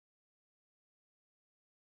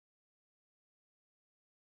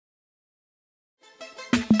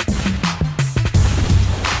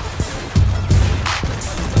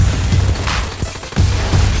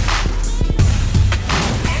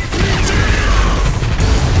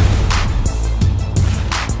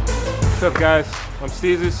What's up, guys? I'm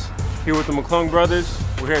Steezus, here with the McClung Brothers.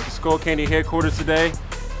 We're here at the Skull Candy headquarters today.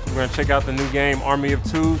 We're gonna check out the new game, Army of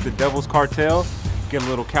Two, the Devil's Cartel. Get a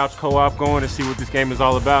little couch co-op going and see what this game is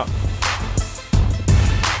all about.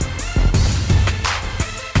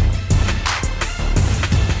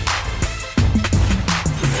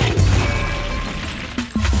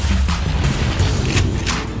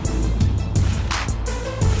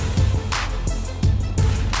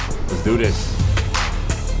 Let's do this.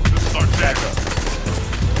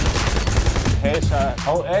 Headshot.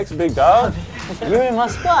 Oh, X, big dog. You're in my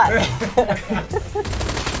spot.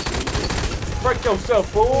 Break yourself,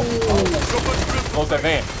 fool. Close that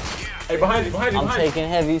van. Hey, behind you, behind you, I'm taking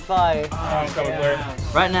heavy fire.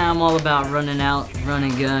 Right now, I'm all about running out,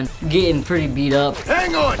 running gun, getting pretty beat up.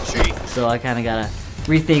 Hang on, Chief. So I kind of gotta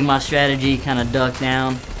rethink my strategy, kind of duck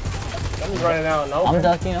down. I'm running out. No. I'm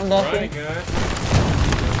ducking. Running gun.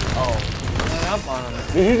 Oh. Up on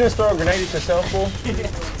him. Did you just throw a grenade at yourself, fool?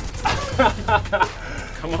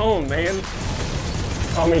 Come on, man.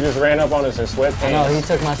 Homie just ran up on us in sweatpants. No, he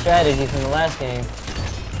took my strategy from the last game.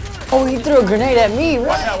 Oh, he threw a grenade at me.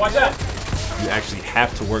 Watch out, watch out. You actually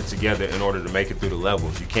have to work together in order to make it through the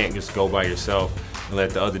levels. You can't just go by yourself and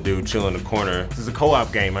let the other dude chill in the corner. This is a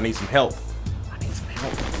co-op game. I need some help.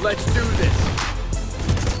 Let's do this.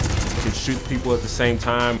 You can shoot people at the same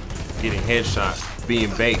time, getting headshots,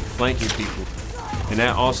 being bait, flanking people. And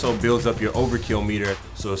that also builds up your overkill meter.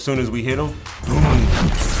 So as soon as we hit them, boom.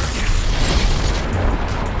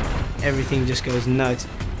 Everything just goes nuts.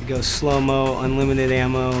 It goes slow-mo, unlimited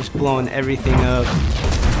ammo, just blowing everything up.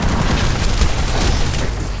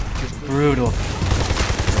 Just brutal.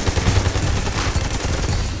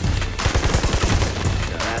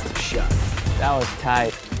 That's a shot. That was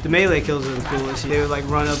tight. The melee kills are the coolest. They would like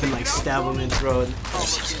run up and like stab them in the throat.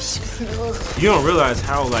 You don't realize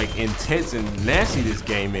how like intense and nasty this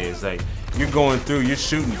game is. Like you're going through, you're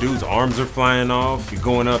shooting dudes' arms are flying off. You're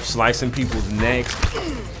going up, slicing people's necks.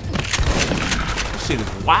 This shit is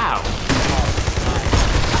wild.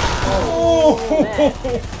 Oh!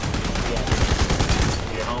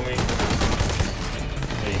 Yeah, homie.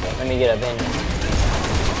 There you go. Let me get up in here.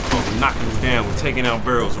 We're knocking them down. We're taking out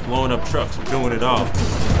barrels. We're blowing up trucks. We're doing it all.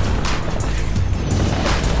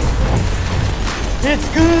 It's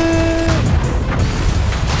good!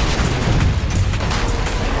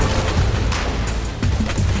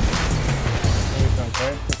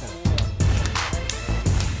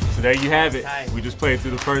 So there you have it. We just played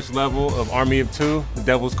through the first level of Army of Two, the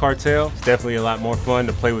Devil's Cartel. It's definitely a lot more fun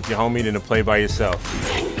to play with your homie than to play by yourself.